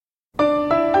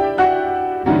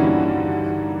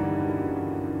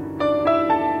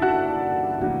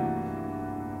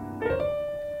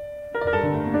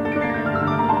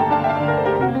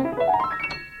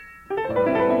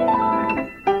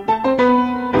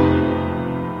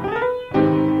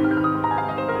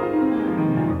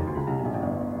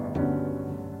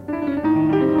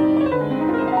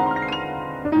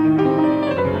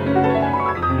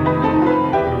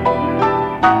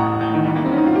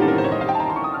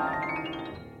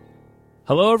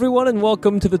Hello, everyone, and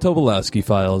welcome to the Tobolowsky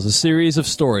Files, a series of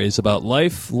stories about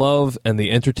life, love, and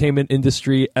the entertainment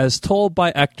industry as told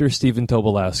by actor Stephen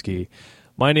Tobolowsky.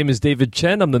 My name is David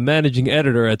Chen. I'm the managing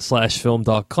editor at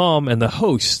SlashFilm.com and the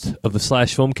host of the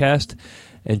Slash Filmcast.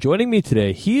 And joining me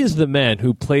today, he is the man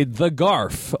who played the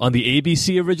Garf on the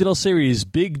ABC original series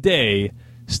Big Day,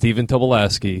 Stephen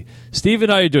Tobolowsky. Stephen,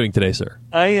 how are you doing today, sir?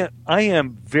 I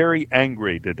am very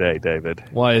angry today, David.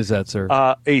 Why is that, sir?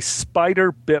 A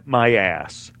spider bit my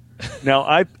ass. Now,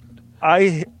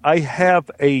 I have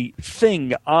a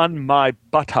thing on my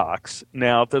buttocks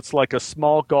now that's like a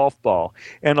small golf ball.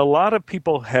 And a lot of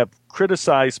people have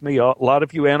criticized me, a lot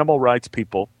of you animal rights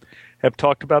people have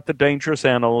talked about the Dangerous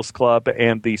Animals Club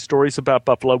and the stories about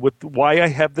Buffalo with why I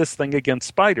have this thing against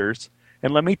spiders.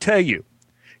 And let me tell you,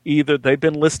 either they've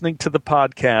been listening to the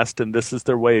podcast and this is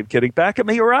their way of getting back at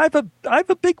me, or I have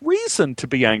a big reason to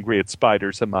be angry at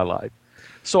spiders in my life.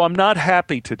 So I'm not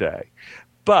happy today.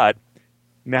 But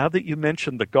now that you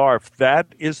mentioned the Garf, that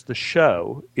is the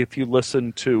show, if you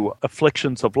listen to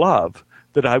Afflictions of Love,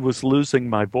 that I was losing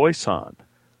my voice on.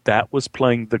 That was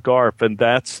playing the Garf, and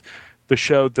that's the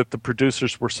show that the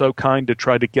producers were so kind to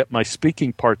try to get my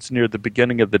speaking parts near the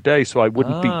beginning of the day so I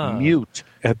wouldn't be mute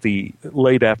at the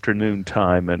late afternoon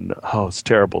time, and it's a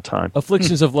terrible time.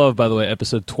 Afflictions of Love, by the way,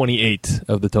 episode 28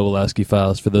 of the Tobolowsky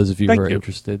Files, for those of you who are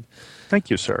interested. Thank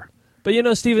you, sir. But,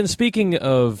 Stephen, speaking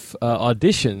of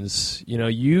auditions,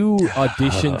 you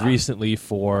auditioned recently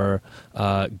for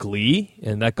Glee,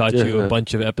 and that got you a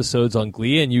bunch of episodes on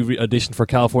Glee, and you auditioned for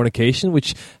Californication,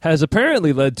 which has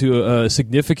apparently led to a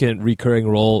significant recurring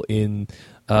role in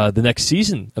the next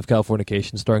season of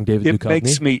Californication, starring David Duchovny. It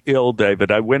makes me ill, David.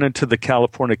 I went into the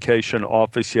Californication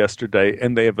office yesterday,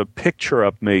 and they have a picture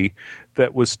of me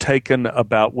that was taken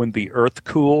about when the Earth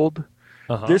cooled.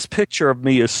 This picture of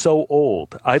me is so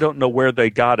old, I don't know where they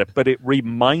got it, but it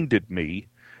reminded me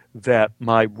that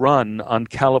my run on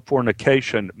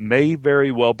Californication may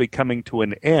very well be coming to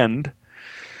an end,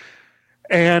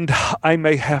 and I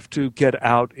may have to get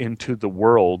out into the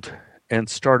world and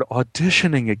start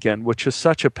auditioning again, which is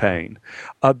such a pain.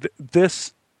 I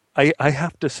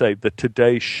have to say that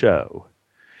today's show,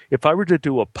 if I were to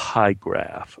do a pie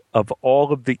graph of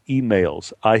all of the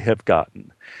emails I have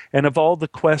gotten and of all the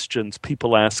questions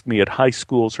people ask me at high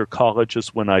schools or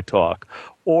colleges when I talk,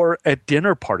 or at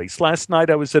dinner parties. Last night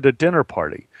I was at a dinner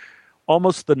party.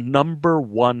 Almost the number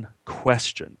one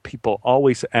question people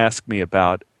always ask me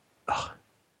about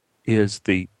is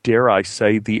the, dare I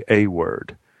say, the A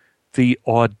word, the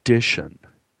audition.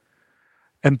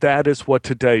 And that is what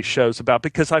today's show's about,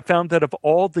 because I found that of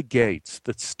all the gates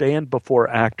that stand before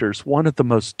actors, one of the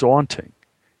most daunting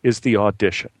is the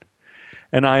audition.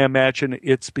 And I imagine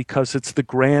it's because it's the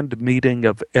grand meeting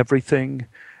of everything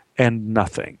and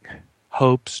nothing.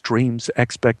 Hopes, dreams,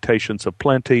 expectations of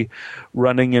plenty,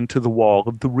 running into the wall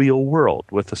of the real world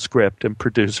with a script and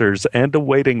producers and a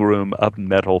waiting room of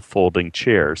metal folding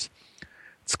chairs.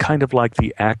 It's kind of like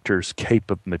the actor's Cape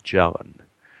of Magellan.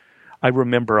 I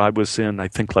remember I was in, I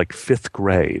think, like 5th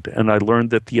grade, and I learned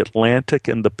that the Atlantic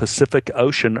and the Pacific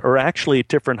Ocean are actually at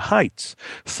different heights.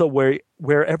 So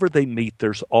wherever they meet,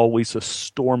 there's always a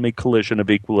stormy collision of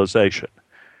equalization.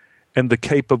 And the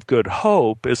Cape of Good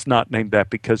Hope is not named that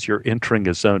because you're entering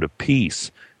a zone of peace.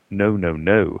 No, no,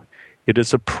 no. It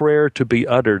is a prayer to be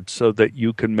uttered so that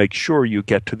you can make sure you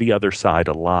get to the other side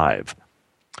alive.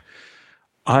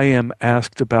 I am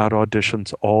asked about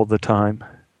auditions all the time.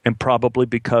 And probably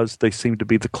because they seem to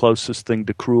be the closest thing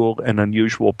to cruel and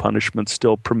unusual punishment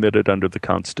still permitted under the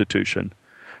Constitution.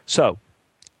 So,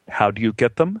 how do you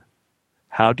get them?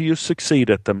 How do you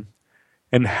succeed at them?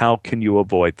 And how can you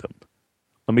avoid them?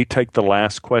 Let me take the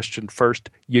last question first.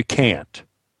 You can't.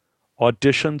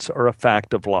 Auditions are a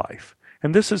fact of life.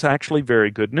 And this is actually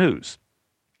very good news.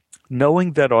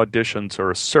 Knowing that auditions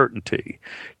are a certainty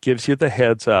gives you the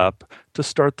heads up to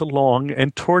start the long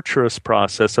and torturous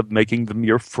process of making them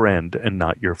your friend and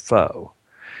not your foe.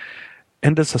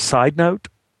 And as a side note,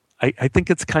 I think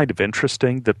it's kind of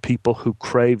interesting that people who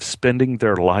crave spending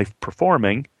their life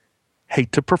performing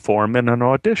hate to perform in an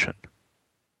audition.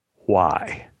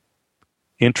 Why?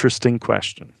 Interesting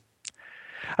question.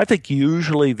 I think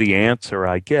usually the answer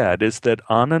I get is that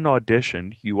on an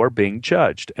audition you are being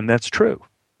judged, and that's true.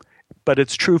 But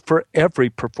it's true for every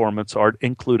performance art,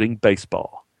 including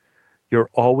baseball.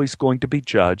 You're always going to be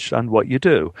judged on what you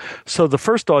do. So the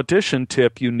first audition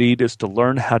tip you need is to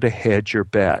learn how to hedge your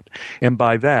bet. And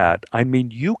by that, I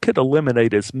mean you could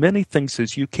eliminate as many things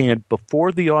as you can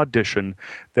before the audition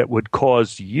that would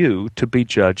cause you to be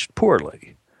judged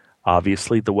poorly.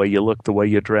 Obviously, the way you look, the way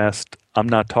you dressed, I'm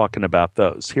not talking about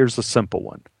those. Here's a simple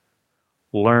one.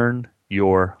 Learn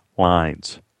your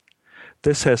lines.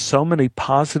 This has so many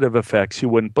positive effects you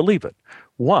wouldn't believe it.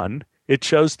 One, it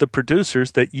shows the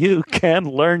producers that you can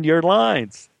learn your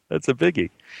lines. That's a biggie.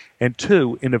 And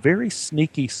two, in a very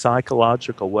sneaky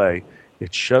psychological way,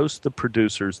 it shows the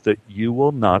producers that you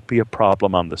will not be a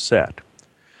problem on the set.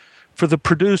 For the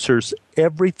producers,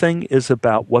 everything is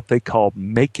about what they call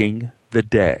making the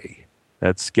day.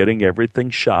 That's getting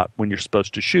everything shot when you're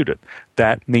supposed to shoot it.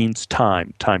 That means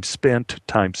time spent,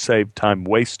 time saved, time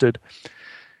wasted.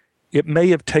 It may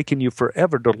have taken you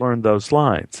forever to learn those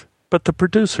lines, but the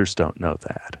producers don't know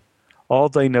that. All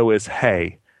they know is,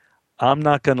 hey, I'm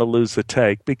not going to lose a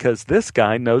take because this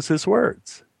guy knows his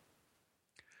words.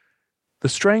 The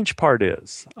strange part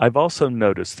is, I've also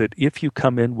noticed that if you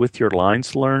come in with your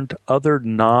lines learned, other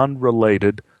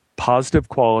non-related positive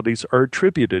qualities are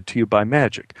attributed to you by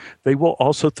magic. They will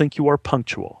also think you are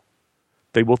punctual.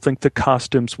 They will think the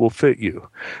costumes will fit you.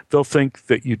 They'll think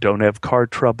that you don't have car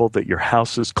trouble, that your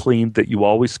house is clean, that you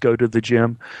always go to the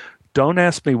gym. Don't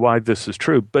ask me why this is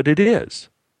true, but it is.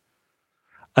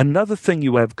 Another thing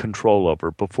you have control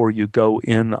over before you go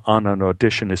in on an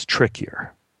audition is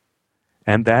trickier.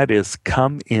 And that is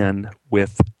come in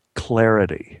with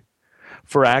clarity.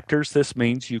 For actors, this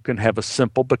means you can have a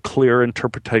simple but clear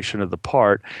interpretation of the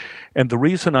part. And the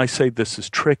reason I say this is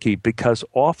tricky, because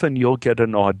often you'll get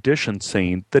an audition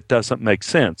scene that doesn't make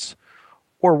sense.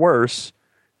 Or worse,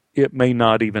 it may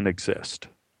not even exist.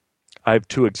 I have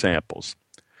two examples.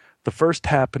 The first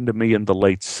happened to me in the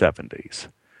late 70s.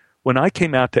 When I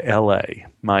came out to L.A.,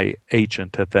 my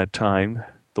agent at that time,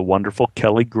 the wonderful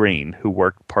Kelly Green, who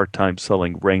worked part-time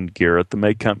selling rain gear at the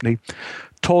May Company,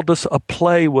 told us a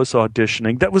play was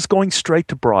auditioning that was going straight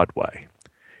to Broadway.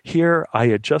 Here, I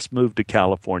had just moved to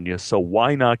California, so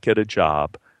why not get a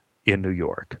job in New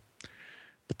York?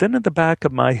 But then in the back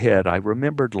of my head, I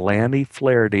remembered Lanny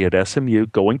Flaherty at SMU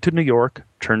going to New York,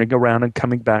 turning around and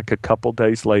coming back a couple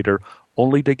days later,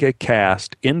 only to get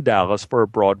cast in Dallas for a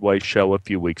Broadway show a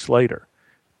few weeks later.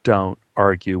 Don't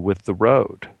argue with the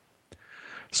road.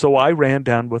 So I ran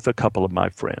down with a couple of my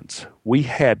friends. We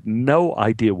had no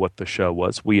idea what the show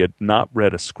was. We had not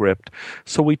read a script,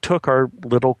 so we took our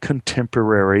little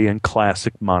contemporary and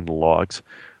classic monologues.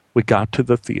 We got to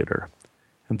the theater,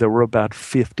 and there were about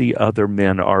 50 other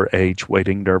men our age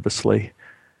waiting nervously.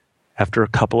 After a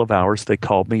couple of hours, they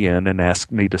called me in and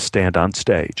asked me to stand on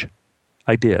stage.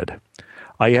 I did.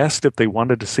 I asked if they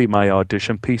wanted to see my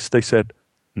audition piece. They said,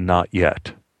 not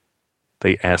yet.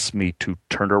 They asked me to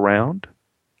turn around.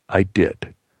 I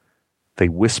did. They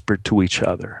whispered to each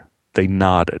other. They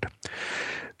nodded.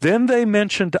 Then they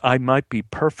mentioned I might be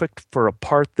perfect for a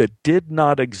part that did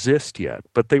not exist yet,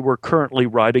 but they were currently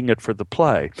writing it for the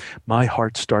play. My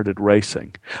heart started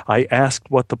racing. I asked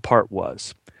what the part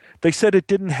was. They said it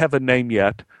didn't have a name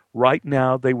yet. Right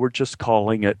now, they were just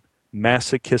calling it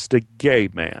Masochistic Gay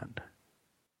Man.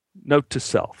 Note to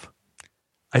self.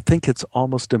 I think it's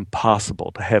almost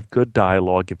impossible to have good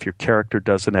dialogue if your character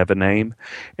doesn't have a name,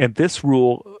 and this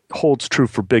rule holds true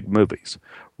for big movies.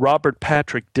 Robert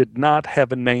Patrick did not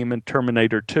have a name in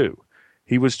Terminator 2.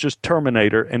 He was just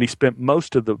Terminator, and he spent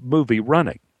most of the movie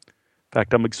running. In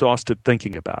fact, I'm exhausted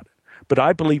thinking about it. But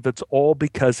I believe it's all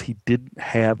because he didn't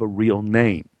have a real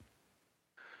name.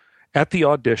 At the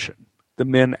audition, the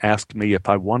men asked me if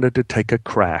I wanted to take a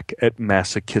crack at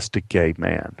Masochistic Gay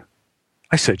Man.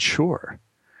 I said, sure.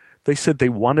 They said they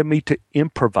wanted me to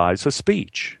improvise a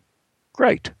speech.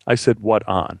 Great. I said, what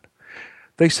on?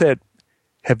 They said,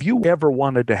 have you ever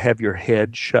wanted to have your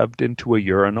head shoved into a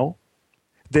urinal,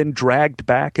 then dragged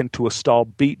back into a stall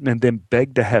beaten, and then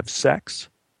begged to have sex?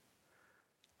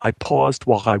 I paused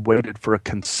while I waited for a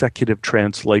consecutive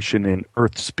translation in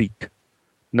Earth speak.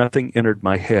 Nothing entered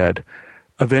my head.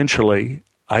 Eventually,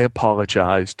 I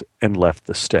apologized and left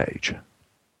the stage.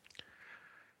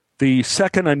 The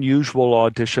second unusual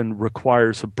audition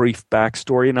requires a brief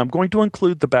backstory, and I'm going to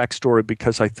include the backstory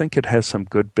because I think it has some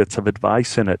good bits of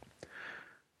advice in it.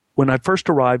 When I first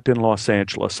arrived in Los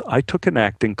Angeles, I took an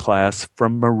acting class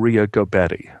from Maria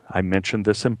Gobetti. I mentioned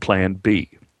this in Plan B.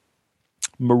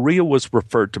 Maria was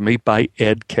referred to me by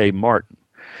Ed K. Martin.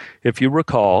 If you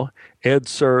recall, Ed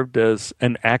served as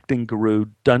an acting guru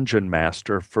dungeon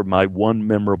master for my one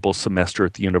memorable semester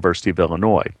at the University of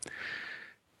Illinois.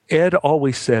 Ed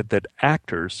always said that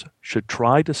actors should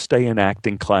try to stay in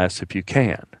acting class if you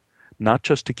can, not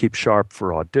just to keep sharp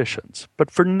for auditions,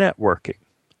 but for networking.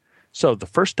 So the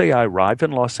first day I arrive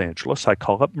in Los Angeles, I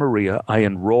call up Maria. I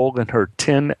enroll in her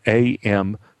 10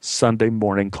 a.m. Sunday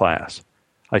morning class.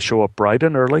 I show up bright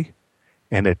and early,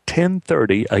 and at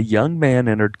 10:30, a young man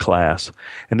entered class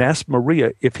and asked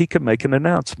Maria if he could make an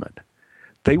announcement.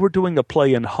 They were doing a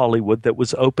play in Hollywood that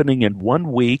was opening in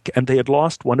 1 week, and they had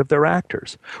lost one of their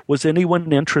actors. Was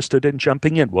anyone interested in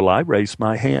jumping in? Well, I raised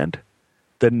my hand.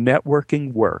 The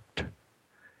networking worked.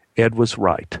 Ed was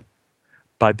right.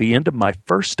 By the end of my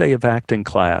first day of acting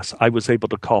class, I was able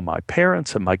to call my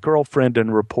parents and my girlfriend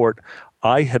and report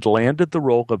I had landed the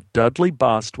role of Dudley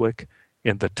Bostwick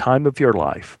in The Time of Your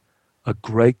Life, a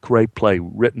great, great play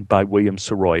written by William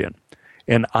Saroyan,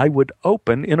 and I would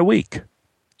open in a week.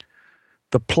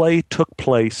 The play took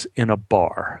place in a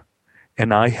bar,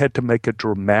 and I had to make a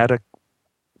dramatic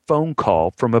phone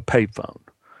call from a payphone.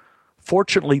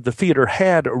 Fortunately, the theater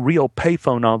had a real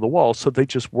payphone on the wall, so they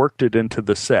just worked it into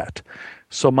the set.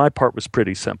 So my part was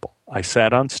pretty simple. I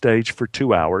sat on stage for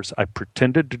 2 hours. I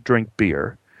pretended to drink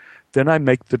beer. Then I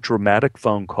make the dramatic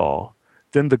phone call.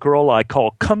 Then the girl I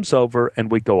call comes over,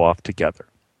 and we go off together.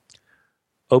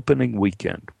 Opening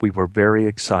weekend, we were very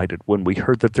excited when we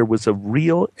heard that there was a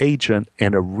real agent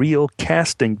and a real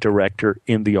casting director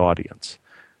in the audience.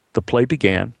 The play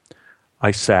began.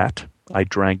 I sat. I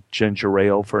drank ginger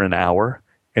ale for an hour,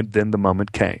 and then the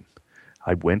moment came.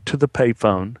 I went to the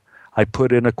payphone. I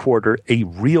put in a quarter, a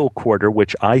real quarter,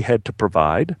 which I had to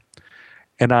provide,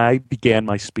 and I began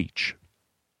my speech.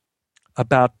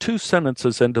 About 2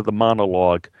 sentences into the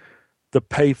monologue, the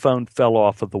payphone fell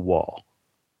off of the wall.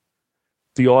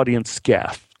 The audience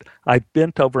gasped. I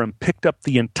bent over and picked up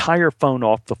the entire phone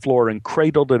off the floor and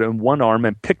cradled it in one arm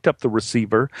and picked up the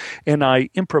receiver, and I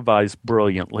improvised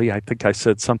brilliantly. I think I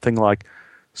said something like,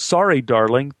 "Sorry,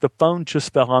 darling, the phone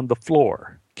just fell on the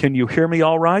floor. Can you hear me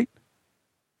all right?"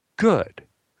 Good.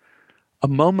 A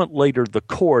moment later, the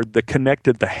cord that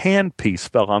connected the handpiece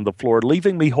fell on the floor,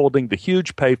 leaving me holding the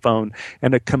huge payphone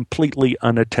and a completely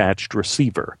unattached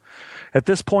receiver. At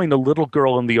this point, a little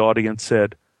girl in the audience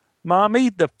said, "Mommy,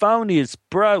 the phone is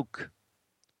broke."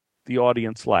 The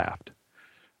audience laughed.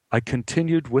 I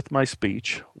continued with my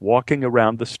speech, walking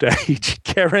around the stage,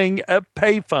 carrying a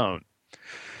payphone.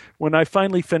 When I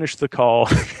finally finished the call,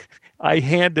 I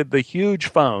handed the huge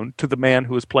phone to the man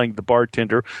who was playing the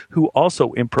bartender, who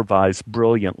also improvised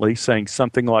brilliantly, saying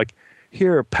something like,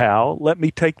 "Here, pal, let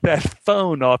me take that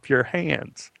phone off your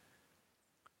hands."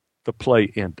 The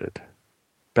play ended.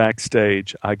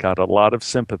 Backstage, I got a lot of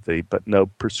sympathy, but no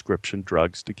prescription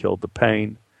drugs to kill the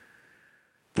pain.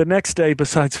 The next day,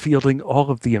 besides fielding all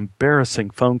of the embarrassing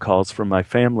phone calls from my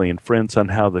family and friends on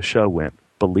how the show went,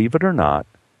 believe it or not,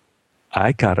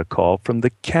 I got a call from the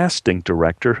casting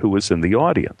director who was in the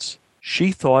audience.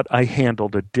 She thought I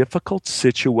handled a difficult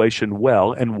situation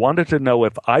well and wanted to know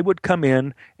if I would come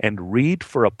in and read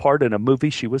for a part in a movie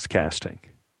she was casting.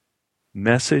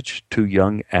 Message to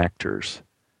young actors.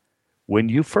 When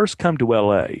you first come to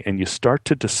LA and you start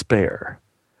to despair,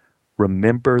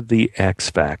 remember the X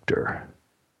factor.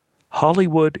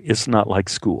 Hollywood is not like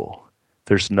school.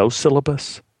 There's no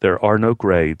syllabus. There are no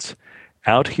grades.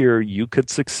 Out here, you could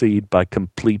succeed by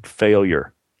complete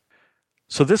failure.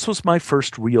 So this was my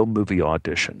first real movie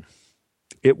audition.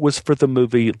 It was for the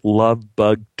movie Love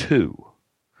Bug 2.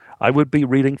 I would be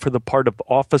reading for the part of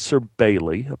Officer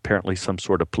Bailey, apparently some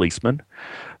sort of policeman.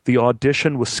 The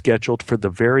audition was scheduled for the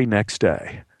very next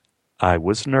day. I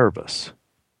was nervous.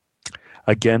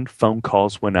 Again, phone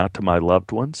calls went out to my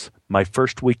loved ones. My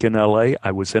first week in LA,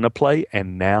 I was in a play,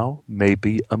 and now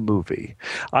maybe a movie.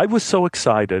 I was so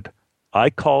excited, I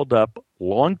called up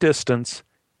long distance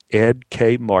Ed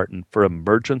K. Martin for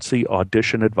emergency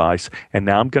audition advice, and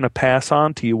now I'm going to pass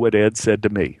on to you what Ed said to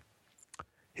me.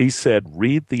 He said,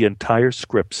 "Read the entire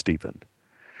script, Stephen.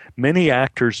 Many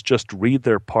actors just read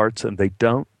their parts and they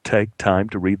don't take time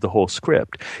to read the whole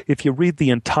script. If you read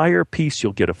the entire piece,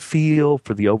 you'll get a feel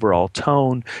for the overall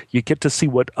tone. You get to see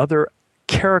what other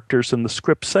characters in the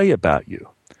script say about you."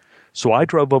 So I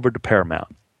drove over to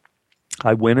Paramount.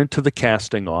 I went into the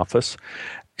casting office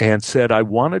and said I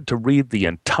wanted to read the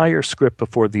entire script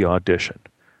before the audition.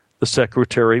 The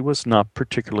secretary was not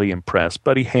particularly impressed,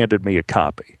 but he handed me a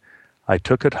copy. I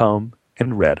took it home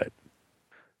and read it.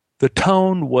 The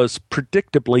tone was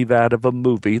predictably that of a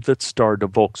movie that starred a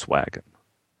Volkswagen.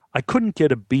 I couldn't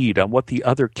get a bead on what the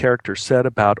other character said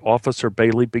about Officer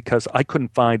Bailey because I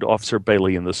couldn't find Officer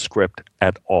Bailey in the script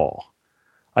at all.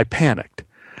 I panicked.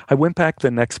 I went back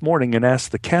the next morning and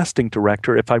asked the casting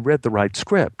director if I read the right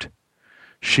script.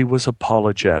 She was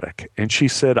apologetic, and she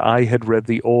said I had read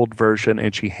the old version,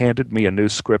 and she handed me a new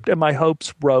script, and my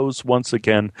hopes rose once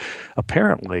again.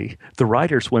 Apparently, the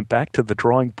writers went back to the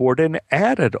drawing board and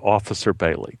added Officer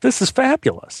Bailey. This is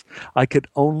fabulous. I could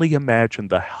only imagine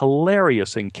the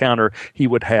hilarious encounter he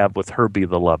would have with Herbie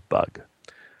the Love Bug.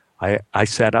 I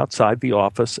sat outside the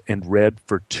office and read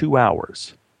for 2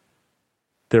 hours.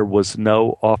 There was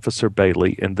no Officer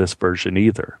Bailey in this version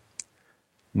either.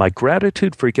 My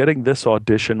gratitude for getting this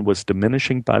audition was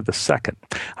diminishing by the second.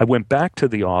 I went back to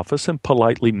the office and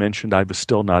politely mentioned I was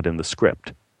still not in the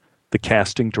script. The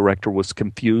casting director was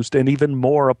confused and even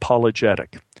more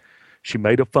apologetic. She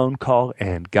made a phone call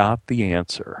and got the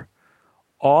answer.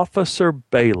 Officer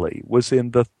Bailey was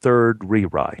in the third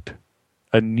rewrite,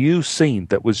 a new scene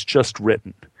that was just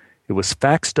written. It was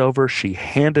faxed over. She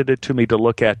handed it to me to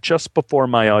look at just before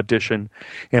my audition,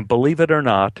 and believe it or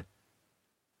not,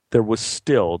 there was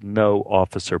still no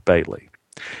Officer Bailey.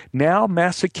 Now,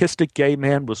 masochistic gay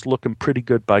man was looking pretty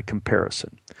good by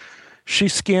comparison. She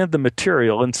scanned the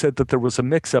material and said that there was a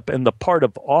mix-up, and the part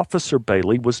of Officer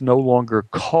Bailey was no longer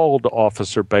called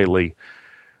Officer Bailey,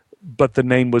 but the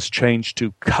name was changed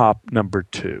to Cop Number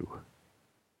 2.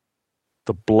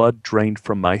 The blood drained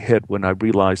from my head when I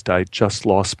realized I had just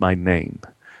lost my name.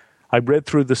 I read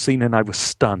through the scene and I was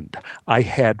stunned. I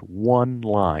had one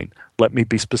line. Let me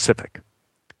be specific.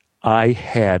 I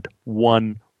had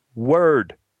one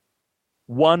word.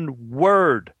 One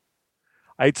word.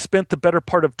 I had spent the better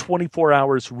part of 24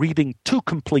 hours reading 2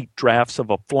 complete drafts of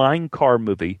a flying car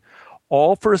movie,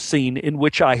 all for a scene in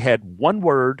which I had one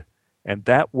word, and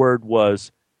that word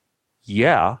was,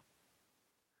 yeah.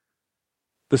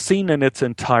 The scene in its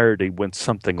entirety went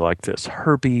something like this.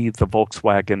 Herbie, the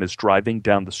Volkswagen, is driving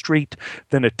down the street.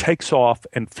 Then it takes off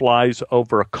and flies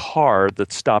over a car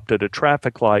that stopped at a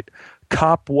traffic light.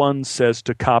 Cop 1 says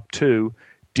to Cop 2,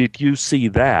 "Did you see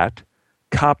that?"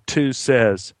 Cop 2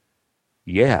 says,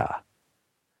 "Yeah."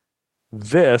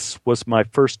 This was my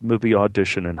first movie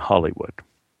audition in Hollywood.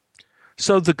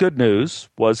 So the good news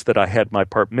was that I had my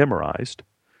part memorized.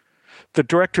 The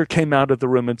director came out of the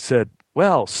room and said,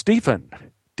 "Well, Stephen,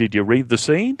 did you read the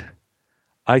scene?"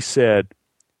 I said,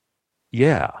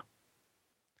 "Yeah."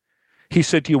 He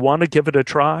said, "Do you want to give it a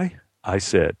try?" I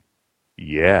said,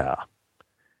 "Yeah."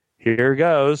 "Here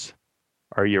goes.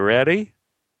 Are you ready?"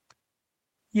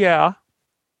 "Yeah."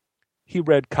 He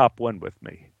read Cop 1 with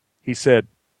me. He said,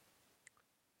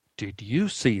 "Did you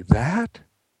see that?"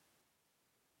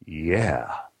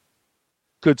 "Yeah."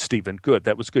 "Good, Stephen, good.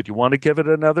 That was good. You want to give it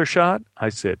another shot?" I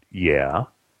said, "Yeah."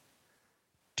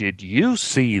 "Did you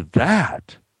see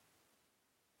that?"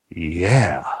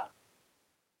 "Yeah."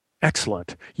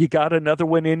 "Excellent. You got another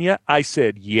one in you?" I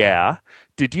said, "Yeah."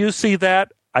 "Did you see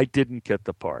that?" I didn't get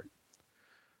the part.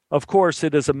 Of course,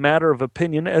 it is a matter of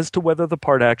opinion as to whether the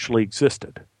part actually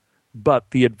existed.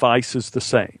 But the advice is the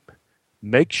same.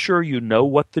 Make sure you know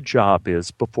what the job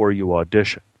is before you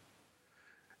audition.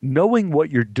 Knowing what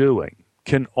you're doing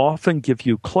can often give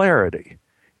you clarity,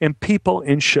 and people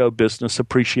in show business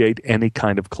appreciate any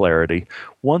kind of clarity.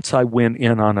 Once I went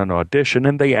in on an audition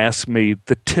and they asked me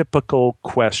the typical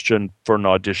question for an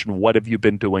audition, "What have you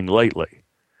been doing lately?"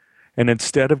 And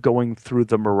instead of going through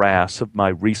the morass of my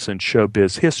recent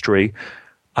showbiz history,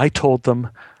 I told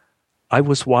them I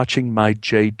was watching my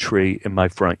jade tree in my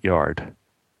front yard.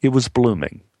 It was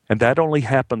blooming, and that only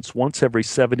happens once every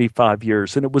 75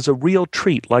 years, and it was a real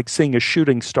treat, like seeing a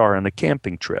shooting star on a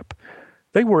camping trip.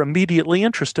 They were immediately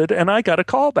interested, and I got a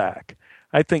call back.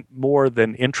 I think more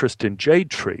than interest in jade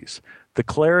trees, the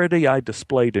clarity I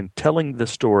displayed in telling the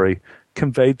story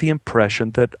conveyed the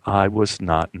impression that I was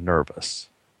not nervous.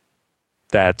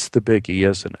 That's the biggie,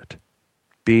 isn't it?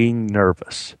 Being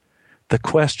nervous. The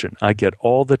question I get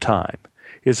all the time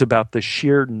is about the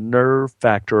sheer nerve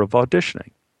factor of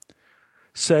auditioning.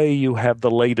 Say you have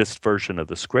the latest version of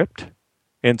the script,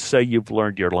 and say you've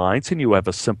learned your lines and you have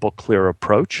a simple, clear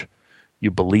approach. You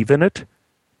believe in it,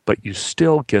 but you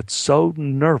still get so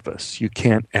nervous you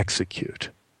can't execute.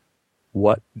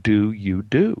 What do you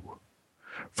do?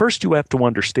 First, you have to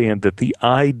understand that the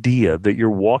idea that you're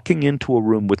walking into a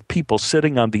room with people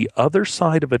sitting on the other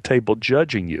side of a table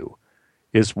judging you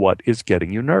is what is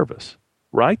getting you nervous,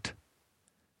 right?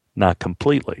 Not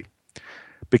completely.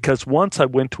 Because once I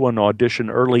went to an audition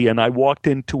early and I walked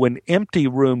into an empty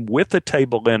room with a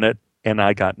table in it and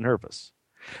I got nervous.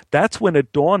 That's when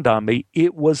it dawned on me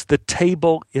it was the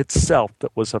table itself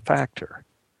that was a factor.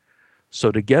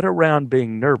 So to get around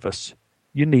being nervous,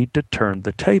 you need to turn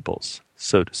the tables,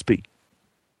 so to speak.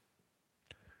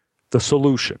 The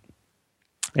solution,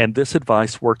 and this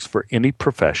advice works for any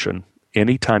profession,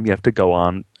 anytime you have to go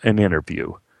on an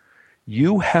interview,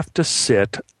 you have to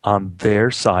sit on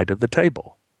their side of the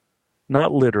table.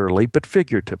 Not literally, but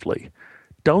figuratively.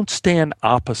 Don't stand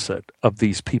opposite of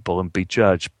these people and be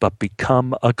judged, but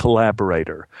become a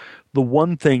collaborator. The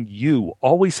one thing you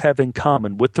always have in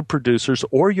common with the producers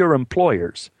or your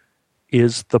employers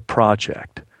is the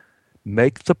project.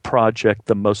 Make the project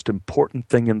the most important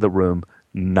thing in the room,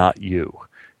 not you.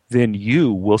 Then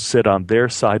you will sit on their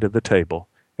side of the table,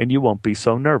 and you won't be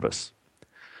so nervous.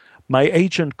 My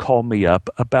agent called me up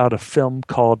about a film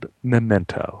called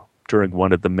Memento during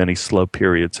one of the many slow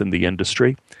periods in the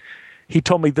industry. He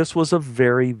told me this was a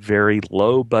very, very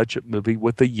low-budget movie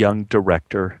with a young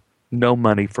director, no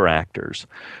money for actors.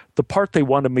 The part they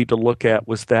wanted me to look at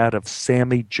was that of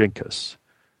Sammy Jinkus.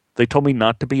 They told me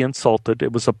not to be insulted.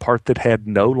 It was a part that had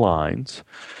no lines.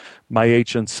 My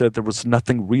agent said there was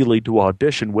nothing really to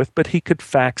audition with, but he could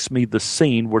fax me the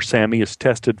scene where Sammy is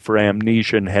tested for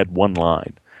amnesia and had one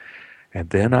line. And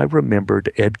then I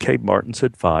remembered Ed K. Martin's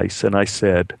advice, and I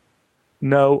said,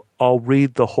 "No, I'll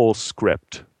read the whole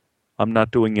script. I'm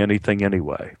not doing anything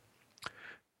anyway."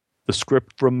 The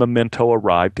script from Memento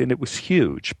arrived, and it was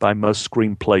huge by most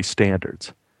screenplay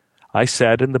standards. I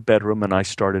sat in the bedroom and I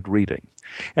started reading.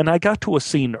 And I got to a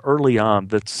scene early on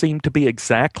that seemed to be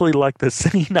exactly like the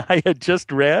scene I had just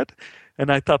read,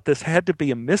 and I thought this had to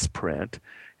be a misprint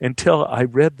until I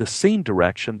read the scene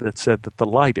direction that said that the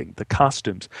lighting, the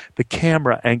costumes, the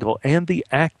camera angle, and the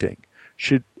acting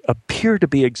should appear to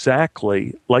be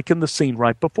exactly like in the scene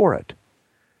right before it.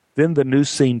 Then the new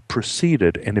scene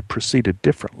proceeded, and it proceeded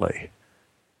differently.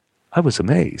 I was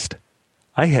amazed.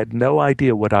 I had no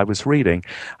idea what I was reading.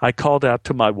 I called out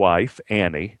to my wife,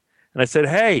 Annie, and I said,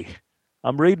 "Hey,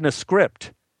 I'm reading a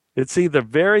script. It's either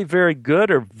very, very good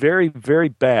or very, very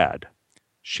bad."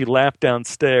 She laughed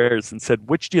downstairs and said,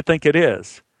 "Which do you think it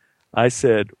is?" I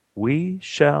said, "We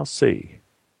shall see."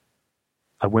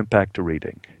 I went back to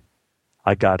reading.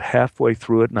 I got halfway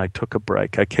through it and I took a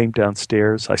break. I came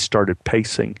downstairs. I started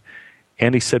pacing.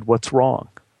 Annie said, "What's wrong?"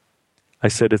 I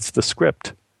said, "It's the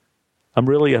script. I'm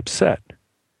really upset."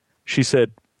 She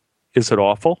said, "Is it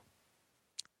awful?"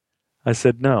 I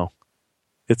said, "No,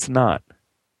 it's not.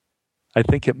 I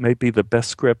think it may be the best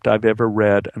script I've ever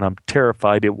read, and I'm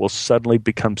terrified it will suddenly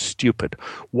become stupid.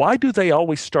 Why do they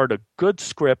always start a good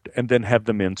script and then have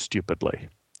them end stupidly?"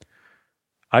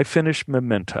 I finished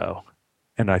Memento,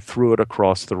 and I threw it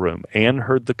across the room. Anne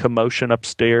heard the commotion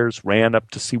upstairs, ran up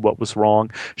to see what was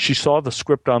wrong. She saw the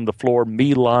script on the floor,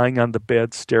 me lying on the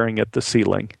bed staring at the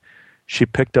ceiling. She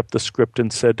picked up the script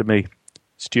and said to me,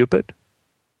 "Stupid?"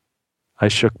 I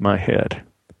shook my head.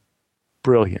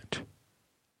 Brilliant.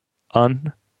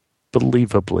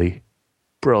 Unbelievably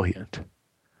brilliant.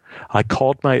 I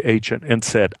called my agent and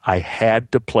said I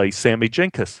had to play Sammy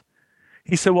Jinkus.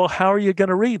 He said, "Well, how are you going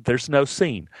to read? There's no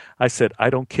scene." I said, "I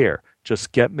don't care.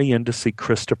 Just get me in to see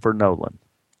Christopher Nolan."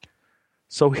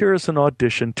 So here's an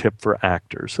audition tip for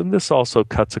actors, and this also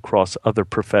cuts across other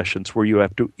professions where you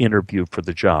have to interview for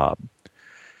the job.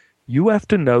 You have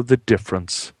to know the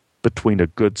difference between a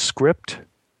good script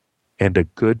and a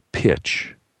good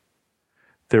pitch.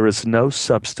 There is no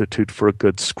substitute for a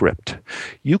good script.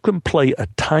 You can play a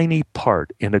tiny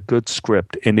part in a good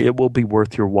script and it will be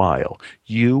worth your while.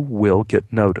 You will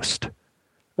get noticed.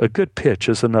 A good pitch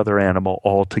is another animal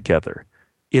altogether.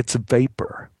 It's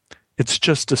vapor. It's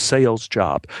just a sales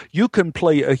job. You can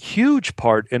play a huge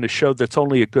part in a show that's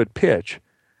only a good pitch,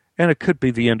 and it could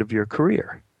be the end of your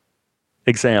career.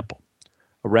 Example,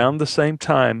 around the same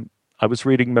time I was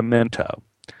reading Memento,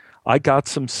 I got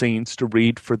some scenes to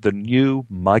read for the new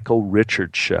Michael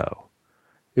Richards show.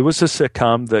 It was a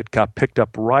sitcom that got picked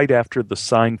up right after the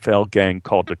Seinfeld gang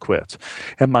called it quits.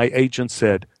 And my agent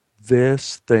said,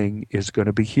 "This thing is going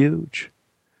to be huge.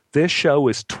 This show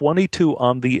is 22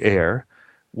 on the air,"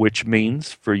 which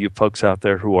means, for you folks out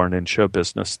there who aren't in show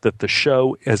business, that the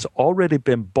show has already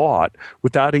been bought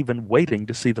without even waiting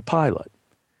to see the pilot.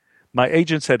 My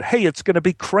agent said, "Hey, it's going to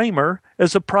be Kramer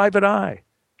as a private eye.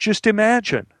 Just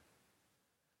imagine."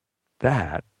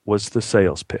 That was the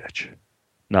sales pitch,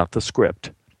 not the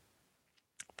script.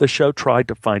 The show tried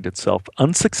to find itself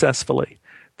unsuccessfully.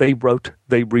 They wrote,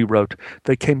 they rewrote,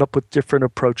 they came up with different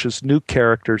approaches, new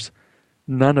characters.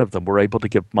 None of them were able to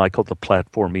give Michael the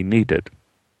platform he needed.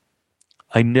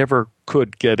 I never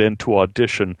could get into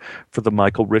audition for the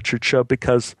Michael Richards show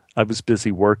because I was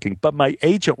busy working, but my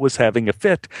agent was having a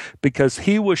fit because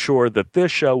he was sure that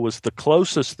this show was the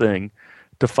closest thing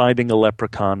to finding a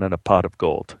leprechaun in a pot of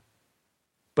gold.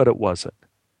 But it wasn't.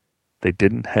 They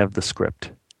didn't have the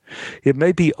script. It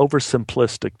may be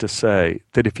oversimplistic to say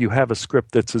that if you have a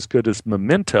script that's as good as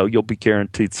Memento, you'll be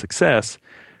guaranteed success,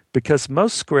 because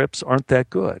most scripts aren't that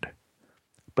good.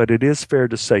 But it is fair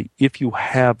to say if you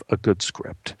have a good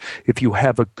script, if you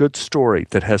have a good story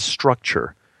that has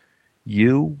structure,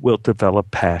 you will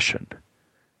develop passion.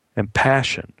 And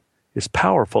passion is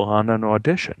powerful on an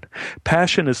audition.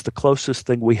 Passion is the closest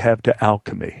thing we have to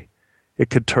alchemy. It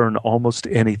could turn almost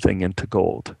anything into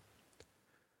gold.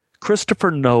 Christopher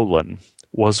Nolan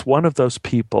was one of those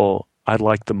people I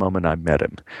liked the moment I met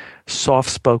him.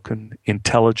 Soft-spoken,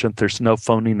 intelligent, there's no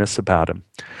phoniness about him.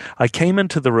 I came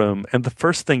into the room, and the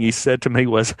first thing he said to me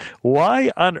was,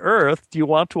 "Why on earth do you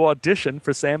want to audition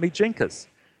for Sammy Jinkus?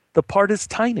 The part is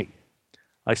tiny."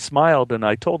 I smiled, and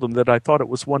I told him that I thought it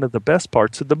was one of the best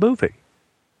parts of the movie.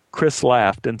 Chris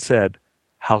laughed and said,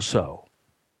 "How so?"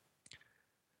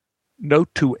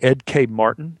 Note to Ed K.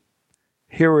 Martin,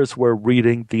 here is where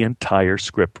reading the entire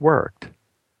script worked.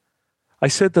 I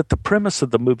said that the premise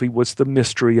of the movie was the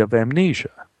mystery of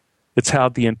amnesia. It's how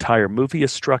the entire movie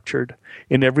is structured.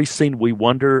 In every scene, we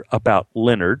wonder about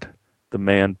Leonard, the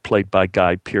man played by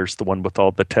Guy Pearce, the one with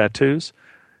all the tattoos,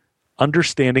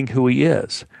 understanding who he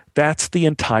is. That's the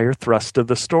entire thrust of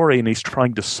the story, and he's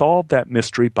trying to solve that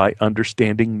mystery by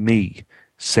understanding me,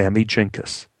 Sammy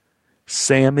Jinkus.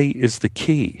 Sammy is the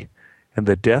key, and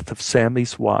the death of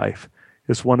Sammy's wife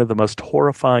is one of the most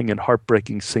horrifying and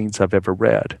heartbreaking scenes I've ever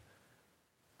read.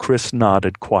 Chris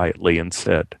nodded quietly and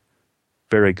said,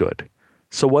 "Very good.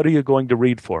 So what are you going to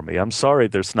read for me? I'm sorry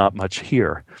there's not much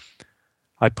here."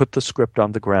 I put the script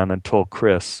on the ground and told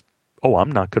Chris, "Oh,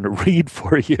 I'm not going to read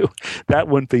for you. That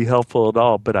wouldn't be helpful at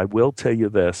all, but I will tell you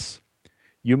this.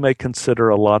 You may consider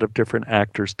a lot of different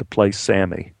actors to play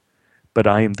Sammy, but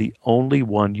I am the only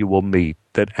one you will meet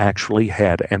that actually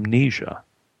had amnesia."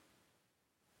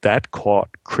 That caught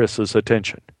Chris's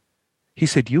attention. He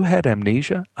said, "You had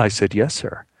amnesia?" I said, "Yes,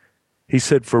 sir." He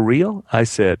said, "For real?" I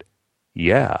said,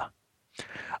 "Yeah.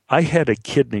 I had a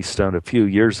kidney stone a few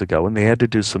years ago, and they had to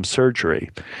do some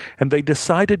surgery, and they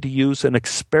decided to use an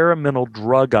experimental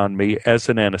drug on me as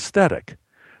an anesthetic.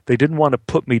 They didn't want to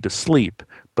put me to sleep,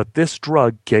 but this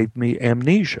drug gave me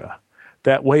amnesia.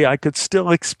 That way I could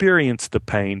still experience the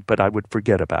pain, but I would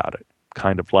forget about it,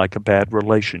 kind of like a bad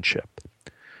relationship.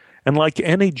 And like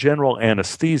any general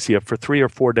anesthesia, for 3 or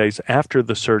 4 days after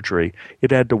the surgery, it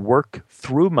had to work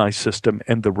through my system,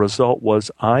 and the result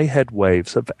was I had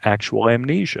waves of actual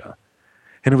amnesia.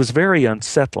 And it was very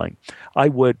unsettling. I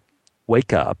would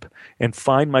wake up and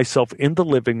find myself in the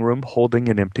living room holding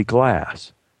an empty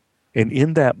glass. And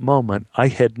in that moment, I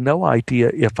had no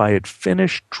idea if I had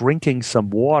finished drinking some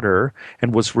water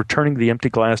and was returning the empty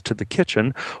glass to the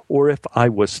kitchen, or if I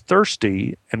was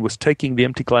thirsty and was taking the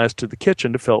empty glass to the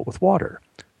kitchen to fill it with water.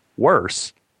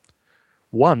 Worse,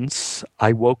 once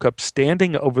I woke up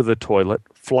standing over the toilet,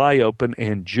 Fly Open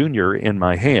and Junior in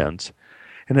my hands,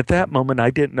 and at that moment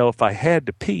I didn't know if I had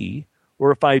to pee or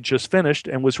if I had just finished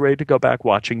and was ready to go back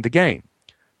watching the game.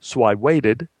 So I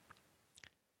waited,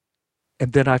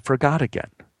 and then I forgot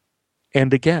again.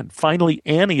 And again. Finally,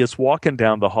 Annie is walking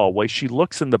down the hallway. She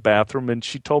looks in the bathroom, and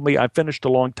she told me I finished a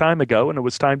long time ago, and it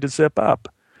was time to zip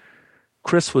up.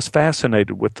 Chris was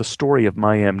fascinated with the story of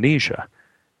my amnesia,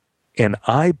 and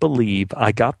I believe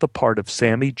I got the part of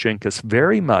Sammy Jinkus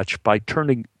very much by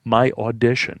turning my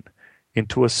audition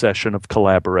into a session of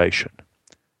collaboration.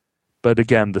 But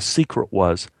again, the secret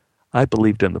was I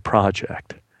believed in the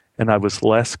project, and I was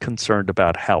less concerned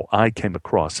about how I came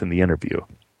across in the interview.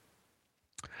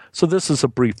 So this is a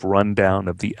brief rundown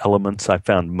of the elements I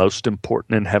found most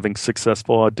important in having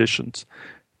successful auditions.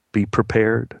 Be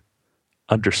prepared.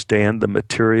 Understand the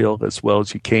material as well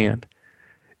as you can.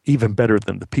 Even better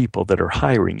than the people that are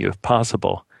hiring you if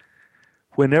possible.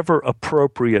 Whenever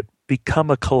appropriate,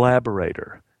 become a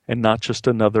collaborator and not just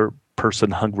another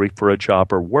person hungry for a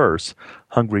job, or worse,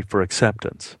 hungry for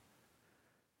acceptance.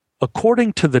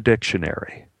 According to the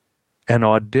dictionary, an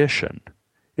audition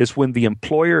is when the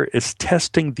employer is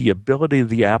testing the ability of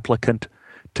the applicant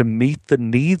to meet the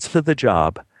needs of the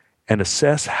job and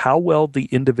assess how well the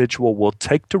individual will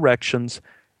take directions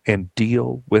and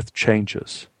deal with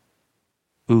changes.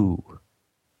 Ooh,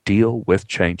 deal with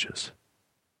changes.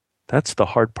 That's the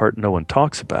hard part no one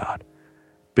talks about,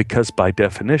 because by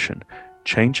definition,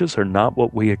 changes are not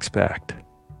what we expect.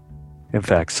 In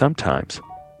fact, sometimes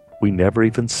we never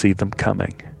even see them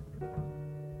coming.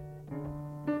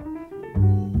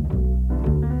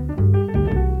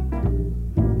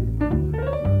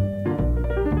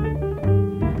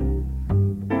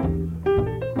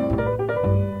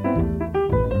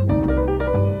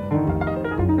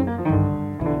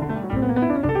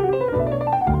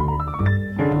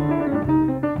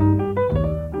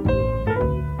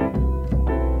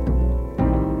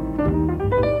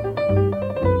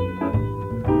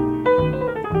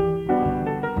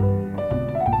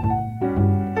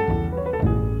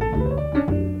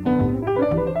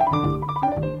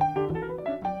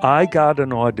 I got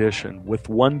an audition with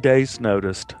 1 day's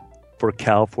notice for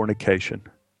Californication,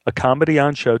 a comedy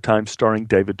on Showtime starring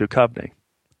David Duchovny.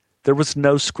 There was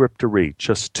no script to read,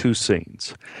 just 2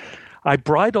 scenes. I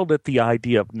bridled at the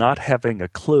idea of not having a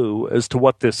clue as to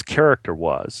what this character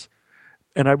was,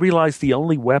 And I realized the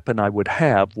only weapon I would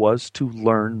have was to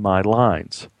learn my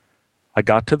lines. I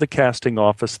got to the casting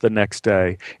office the next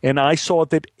day, and I saw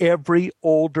that every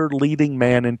older leading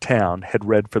man in town had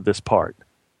read for this part.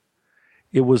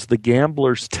 It was The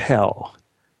Gambler's Tell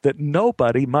that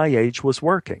nobody my age was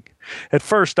working. At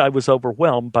first, I was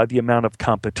overwhelmed by the amount of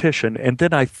competition, and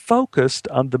then I focused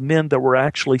on the men that were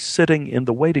actually sitting in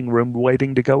the waiting room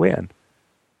waiting to go in.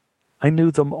 I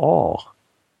knew them all.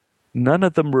 None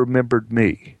of them remembered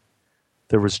me.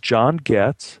 There was John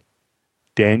Getz,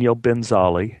 Daniel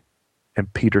Benzali,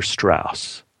 and Peter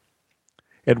Strauss.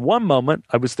 At one moment,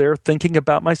 I was there thinking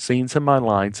about my scenes and my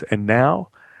lines, and now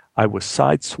I was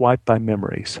sideswiped by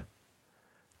memories.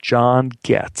 John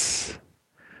Getz.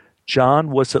 John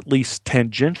was at least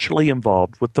tangentially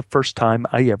involved with the first time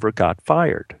I ever got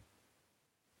fired.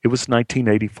 It was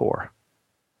 1984.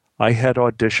 I had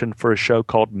auditioned for a show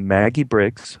called Maggie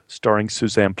Briggs, starring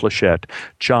Suzanne Pleshette.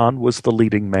 John was the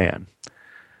leading man.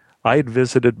 I had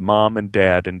visited Mom and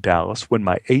Dad in Dallas when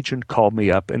my agent called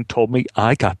me up and told me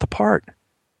I got the part.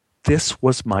 This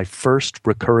was my first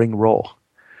recurring role.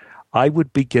 I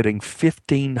would be getting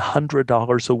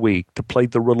 $1,500 a week to play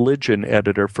the religion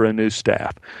editor for a news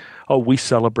staff. Oh, we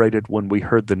celebrated when we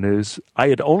heard the news. I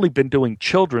had only been doing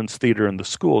children's theater in the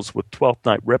schools with 12th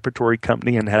Night Repertory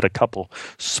Company and had a couple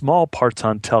small parts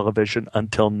on television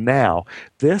until now.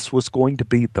 This was going to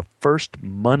be the first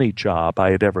money job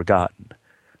I had ever gotten.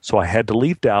 So I had to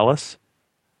leave Dallas,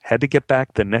 had to get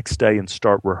back the next day and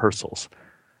start rehearsals.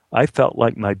 I felt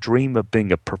like my dream of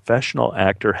being a professional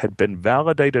actor had been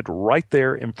validated right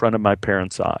there in front of my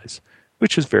parents' eyes,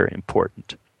 which is very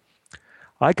important.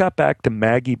 I got back to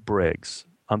Maggie Briggs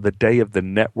on the day of the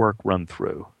network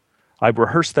run-through. I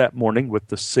rehearsed that morning with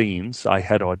the scenes I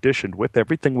had auditioned with.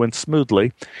 Everything went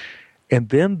smoothly. And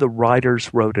then the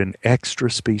writers wrote an extra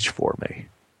speech for me.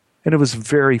 And it was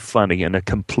very funny in a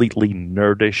completely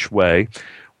nerdish way.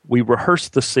 We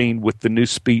rehearsed the scene with the new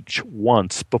speech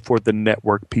once before the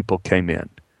network people came in.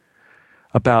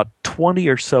 About 20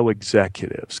 or so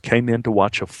executives came in to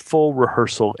watch a full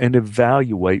rehearsal and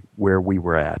evaluate where we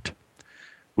were at.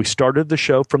 We started the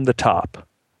show from the top.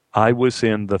 I was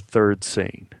in the third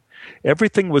scene.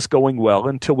 Everything was going well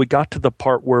until we got to the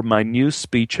part where my new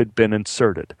speech had been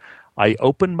inserted. I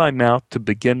opened my mouth to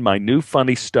begin my new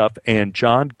funny stuff, and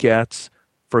John Getz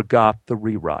forgot the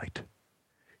rewrite.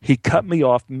 He cut me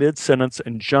off mid-sentence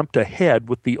and jumped ahead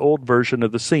with the old version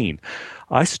of the scene.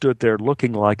 I stood there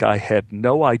looking like I had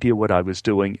no idea what I was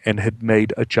doing and had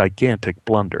made a gigantic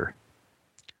blunder.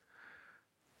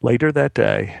 Later that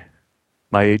day,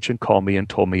 my agent called me and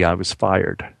told me I was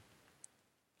fired.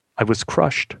 I was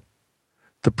crushed.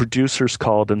 The producers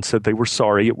called and said they were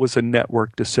sorry. It was a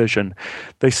network decision.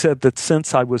 They said that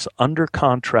since I was under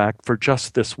contract for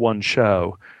just this one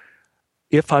show,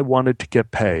 if I wanted to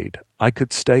get paid, I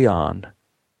could stay on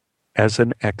as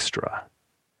an extra.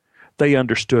 They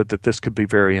understood that this could be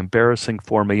very embarrassing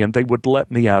for me, and they would let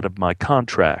me out of my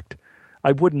contract.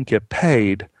 I wouldn't get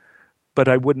paid, but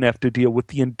I wouldn't have to deal with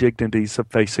the indignities of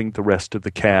facing the rest of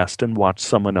the cast and watch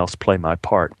someone else play my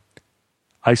part.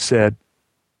 I said,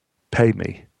 "Pay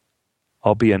me.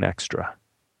 I'll be an extra."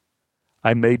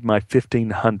 I made my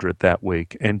 $1,500 that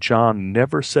week, and John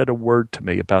never said a word to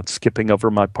me about skipping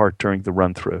over my part during the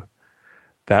run-through.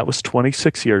 That was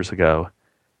 26 years ago,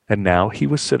 and now he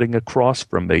was sitting across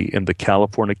from me in the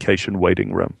Californication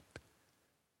waiting room.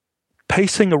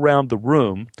 Pacing around the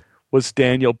room was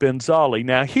Daniel Benzali.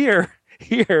 Now here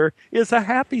is a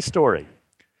happy story.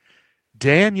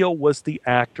 Daniel was the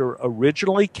actor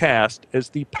originally cast as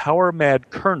the power-mad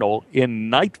colonel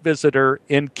in Night Visitor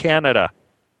in Canada.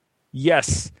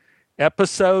 Yes,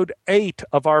 episode 8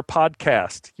 of our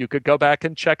podcast. You could go back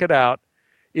and check it out.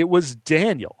 It was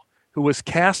Daniel who was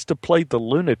cast to play the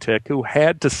lunatic who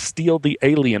had to steal the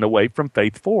alien away from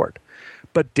Faith Ford.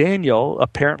 But Daniel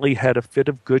apparently had a fit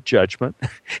of good judgment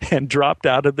and dropped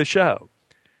out of the show.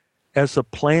 As a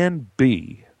plan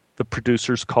B, the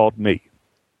producers called me.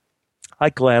 I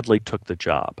gladly took the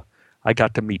job. I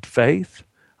got to meet Faith.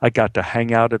 I got to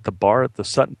hang out at the bar at the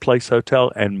Sutton Place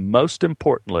Hotel, and most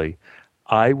importantly,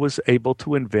 I was able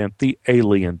to invent the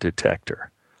alien detector,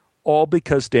 all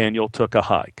because Daniel took a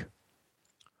hike.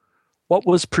 What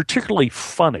was particularly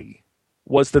funny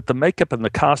was that the makeup and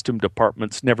the costume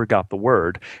departments never got the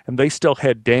word, and they still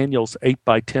had Daniel's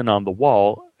 8x10 on the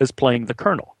wall as playing the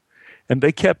colonel. And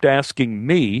they kept asking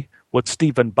me what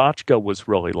Stephen Bochco was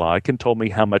really like and told me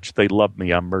how much they loved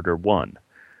me on Murder One.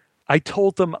 I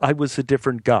told them I was a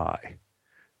different guy.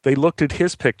 They looked at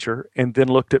his picture and then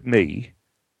looked at me.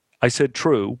 I said,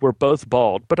 true, we're both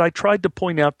bald, but I tried to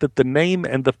point out that the name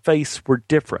and the face were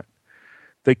different.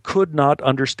 They could not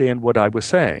understand what I was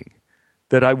saying,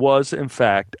 that I was, in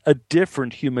fact, a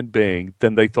different human being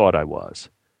than they thought I was.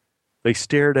 They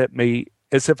stared at me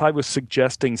as if I was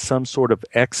suggesting some sort of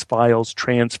X-Files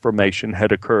transformation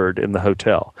had occurred in the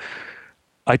hotel.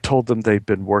 I told them they'd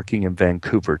been working in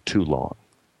Vancouver too long.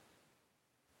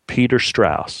 Peter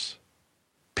Strauss.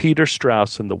 Peter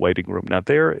Strauss in the waiting room. Now,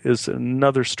 there is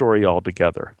another story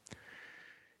altogether.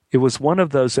 It was one of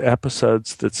those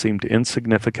episodes that seemed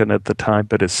insignificant at the time,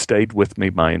 but has stayed with me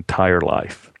my entire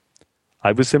life.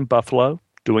 I was in Buffalo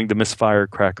doing the Miss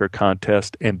Firecracker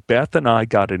contest, and Beth and I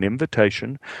got an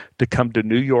invitation to come to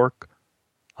New York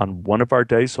on one of our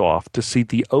days off to see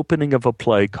the opening of a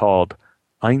play called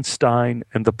Einstein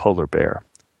and the Polar Bear.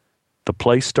 The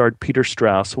play starred Peter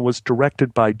Strauss and was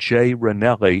directed by Jay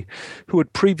Ranelli, who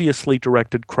had previously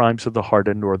directed Crimes of the Heart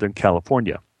in Northern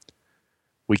California.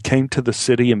 We came to the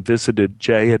city and visited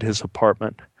Jay at his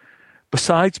apartment.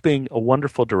 Besides being a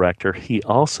wonderful director, he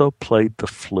also played the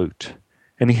flute.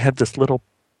 And he had this little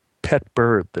pet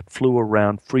bird that flew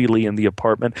around freely in the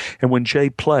apartment. And when Jay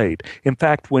played, in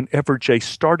fact, whenever Jay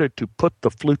started to put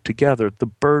the flute together, the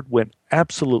bird went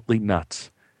absolutely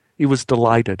nuts. He was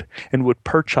delighted and would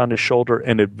perch on his shoulder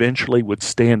and eventually would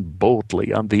stand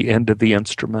boldly on the end of the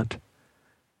instrument.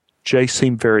 Jay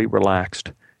seemed very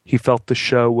relaxed. He felt the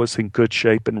show was in good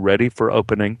shape and ready for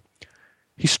opening.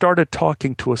 He started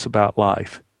talking to us about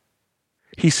life.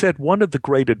 He said one of the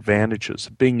great advantages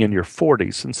of being in your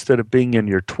 40s instead of being in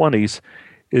your 20s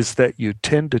is that you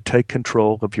tend to take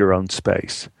control of your own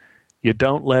space. You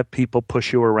don't let people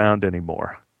push you around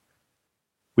anymore.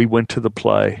 We went to the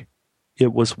play.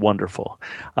 It was wonderful.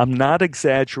 I'm not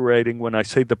exaggerating when I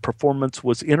say the performance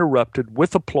was interrupted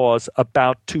with applause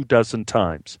about 24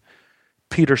 times.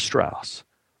 Peter Strauss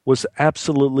was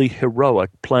absolutely heroic,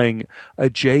 playing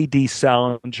a J.D.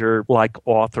 Salinger-like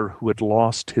author who had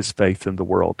lost his faith in the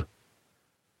world.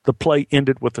 The play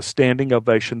ended with a standing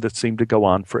ovation that seemed to go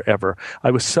on forever. I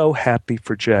was so happy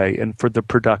for Jay and for the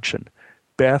production.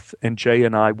 Beth and Jay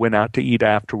and I went out to eat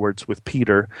afterwards with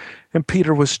Peter, and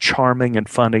Peter was charming and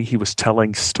funny. He was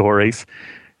telling stories.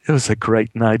 It was a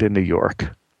great night in New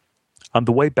York. On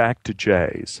the way back to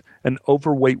Jay's, an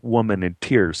overweight woman in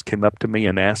tears came up to me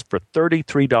and asked for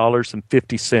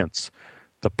 $33.50,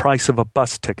 the price of a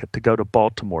bus ticket to go to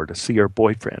Baltimore to see her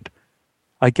boyfriend.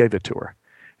 I gave it to her.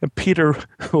 And Peter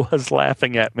was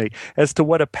laughing at me as to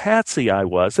what a patsy I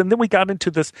was. And then we got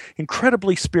into this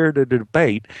incredibly spirited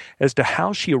debate as to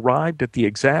how she arrived at the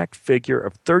exact figure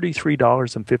of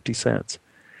 $33.50.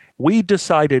 We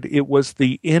decided it was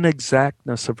the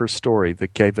inexactness of her story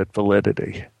that gave it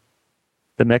validity.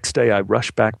 The next day, I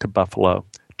rushed back to Buffalo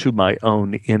to my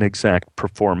own inexact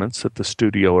performance at the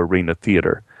Studio Arena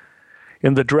Theater.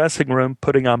 In the dressing room,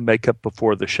 putting on makeup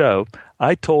before the show,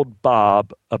 I told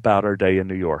Bob about our day in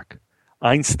New York.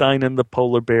 Einstein and the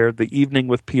Polar Bear, the evening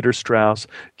with Peter Strauss,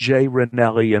 Jay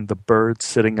Ranelli, and the bird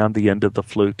sitting on the end of the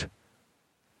flute.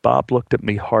 Bob looked at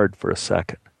me hard for a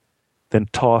second, then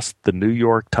tossed the New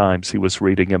York Times he was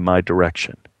reading in my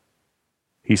direction.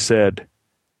 He said,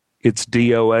 "It's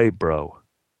DOA, bro.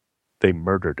 They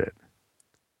murdered it."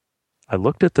 I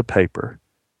looked at the paper.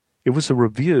 It was a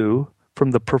review from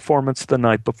the performance the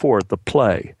night before. The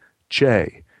play,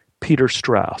 Jay, Peter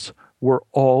Strauss, were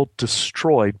all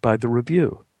destroyed by the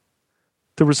review.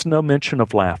 There was no mention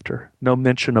of laughter, no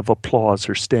mention of applause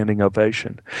or standing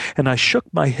ovation, and I shook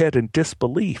my head in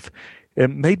disbelief.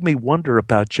 It made me wonder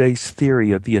about Jay's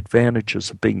theory of the advantages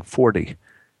of being 40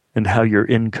 and how you're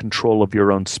in control of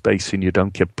your own space and you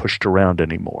don't get pushed around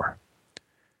anymore.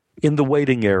 In the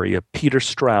waiting area, Peter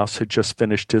Strauss had just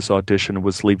finished his audition and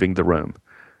was leaving the room.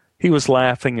 He was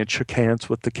laughing and shook hands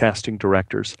with the casting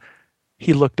directors.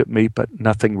 He looked at me, but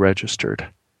nothing registered.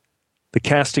 The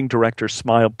casting director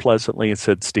smiled pleasantly and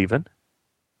said, "Stephen,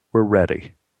 we're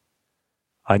ready."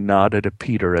 I nodded at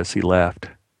Peter as he left.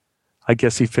 I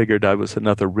guess he figured I was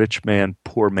another rich man,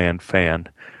 poor man fan,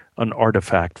 an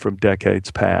artifact from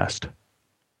decades past.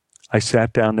 I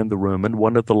sat down in the room and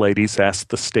one of the ladies asked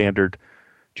the standard,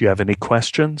 "Do you have any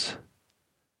questions?"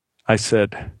 I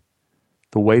said,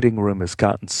 "The waiting room has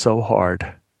gotten so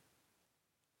hard."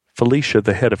 Felicia,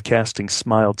 the head of casting,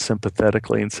 smiled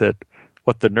sympathetically and said,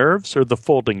 "What, the nerves or the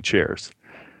folding chairs?"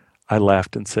 I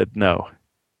laughed and said, "No,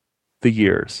 the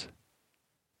years.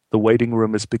 The waiting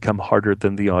room has become harder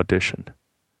than the audition.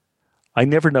 I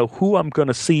never know who I'm going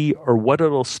to see or what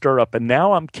it'll stir up, and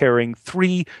now I'm carrying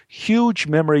 3 huge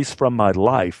memories from my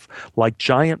life like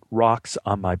giant rocks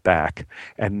on my back,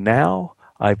 and now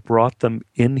I've brought them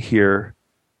in here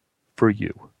for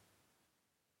you."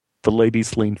 The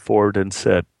ladies leaned forward and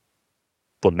said,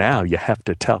 "Well, now you have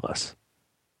to tell us."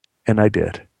 And I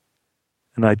did.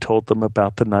 And I told them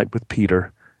about the night with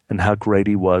Peter and how great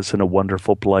he was in a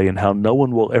wonderful play and how no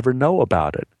one will ever know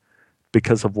about it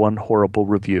because of one horrible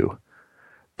review.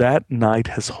 That night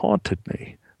has haunted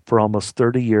me for almost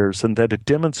 30 years, and that it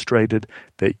demonstrated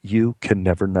that you can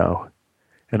never know.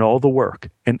 And all the work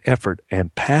and effort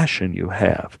and passion you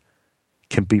have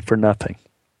can be for nothing.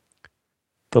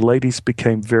 The ladies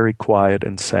became very quiet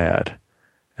and sad,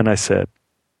 and I said,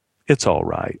 "It's all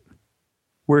right.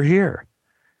 We're here."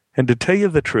 And to tell you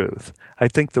the truth, I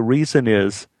think the reason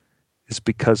is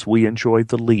because we enjoyed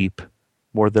the leap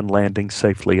more than landing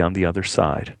safely on the other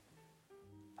side.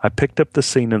 I picked up the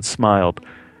scene and smiled.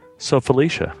 "So,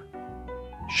 Felicia,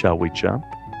 shall we jump?"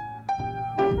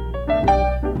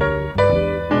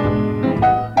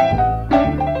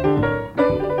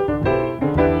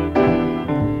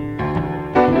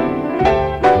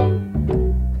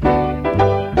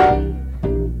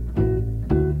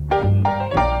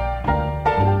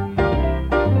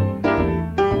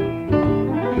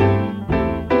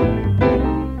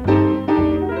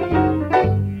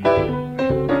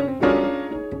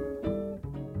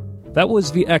 That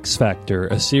was The X Factor,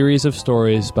 a series of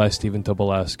stories by Stephen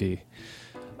Tobolowsky.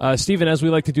 Stephen, as we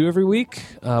like to do every week,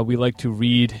 we like to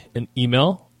read an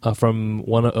email from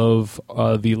one of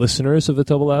the listeners of the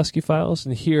Tobolowsky Files.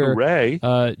 And here,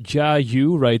 Jia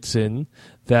Yu writes in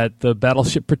that the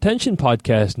Battleship Pretension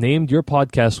podcast named your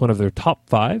podcast one of their top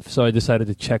 5, so I decided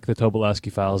to check the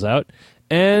Tobolowsky Files out.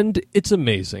 And it's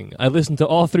amazing. I listened to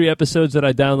all 3 episodes that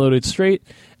I downloaded straight,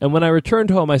 and when I returned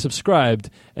home, I subscribed,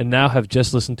 and now have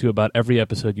just listened to about every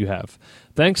episode you have.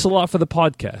 Thanks a lot for the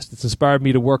podcast. It's inspired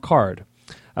me to work hard.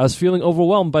 I was feeling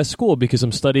overwhelmed by school because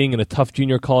I'm studying in a tough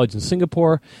junior college in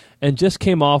Singapore and just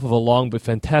came off of a long but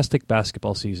fantastic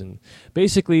basketball season.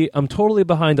 Basically, I'm totally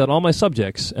behind on all my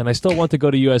subjects, and I still want to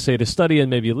go to USA to study and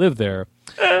maybe live there.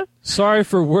 Sorry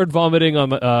for word vomiting on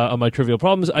my trivial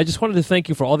problems. I just wanted to thank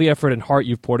you for all the effort and heart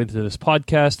you've poured into this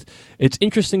podcast. It's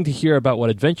interesting to hear about what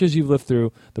adventures you've lived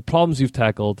through, the problems you've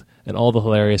tackled, and all the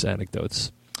hilarious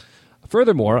anecdotes.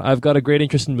 Furthermore, I've got a great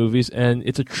interest in movies, and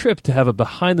it's a trip to have a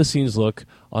behind-the-scenes look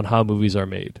on how movies are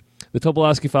made. The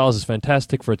Tobolowsky Files is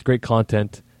fantastic for its great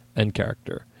content and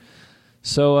character.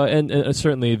 So, and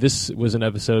certainly this was an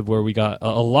episode where we got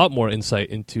a lot more insight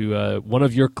into one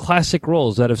of your classic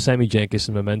roles, that of Sammy Jankis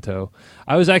in Memento.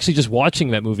 I was actually just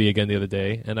watching that movie again the other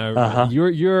day, and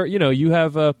you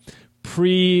have a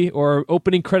pre or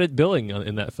opening credit billing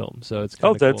in that film, so it's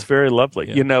kind of that's cool. Very lovely.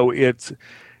 Yeah. You know, it's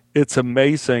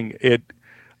amazing.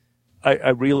 I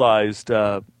realized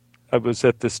I was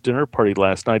at this dinner party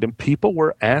last night, and people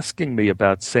were asking me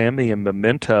about Sammy and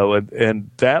Memento, and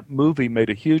that movie made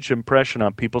a huge impression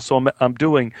on people. So I'm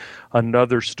doing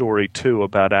another story, too,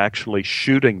 about actually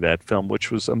shooting that film,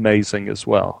 which was amazing as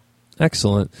well.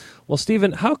 Excellent. Well,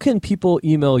 Stephen, how can people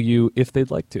email you if they'd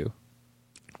like to?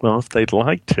 Well, if they'd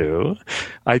like to,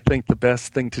 I think the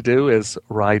best thing to do is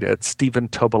write at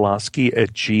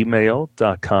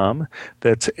stephentobolowsky@gmail.com.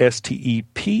 That's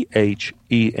STEPHEN,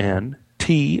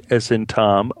 T as in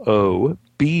Tom, O,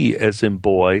 B as in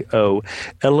boy, O,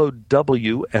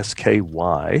 LOWSKY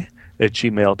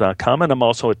 @gmail.com. And I'm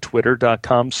also at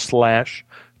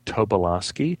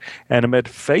twitter.com/Tobolowsky. And I'm at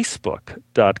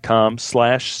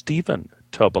facebook.com/Stephen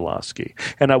Tobolowsky.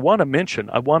 And I want to mention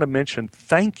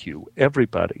thank you,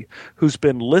 everybody who's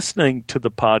been listening to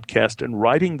the podcast and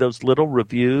writing those little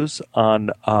reviews on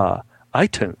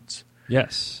iTunes.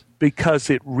 Yes.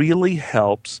 Because it really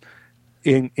helps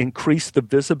increase the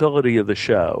visibility of the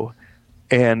show.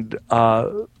 And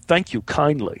thank you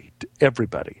kindly to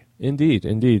everybody. Indeed,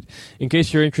 indeed. In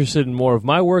case you're interested in more of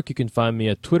my work, you can find me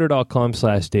at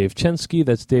twitter.com/Dave Chensky.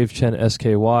 That's Dave Chen,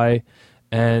 SKY.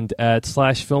 And at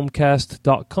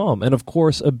 /filmcast.com. And of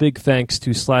course, a big thanks to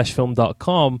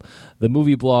 /film.com, the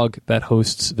movie blog that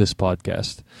hosts this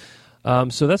podcast.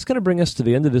 So that's going to bring us to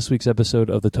the end of this week's episode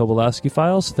of the Tobolowsky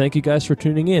Files. Thank you guys for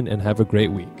tuning in, and have a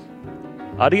great week.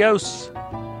 Adios.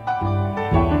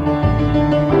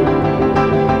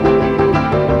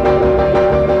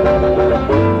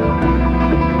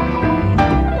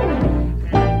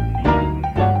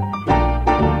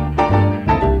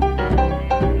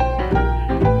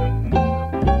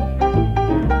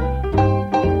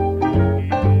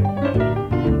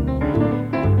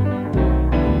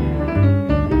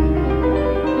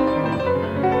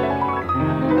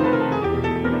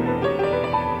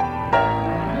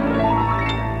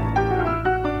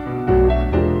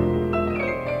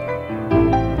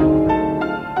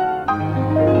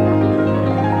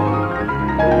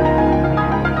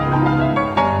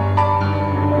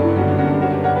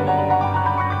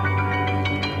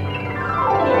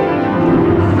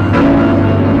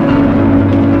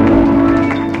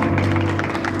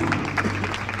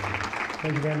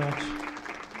 Thank you very much.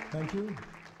 Thank you.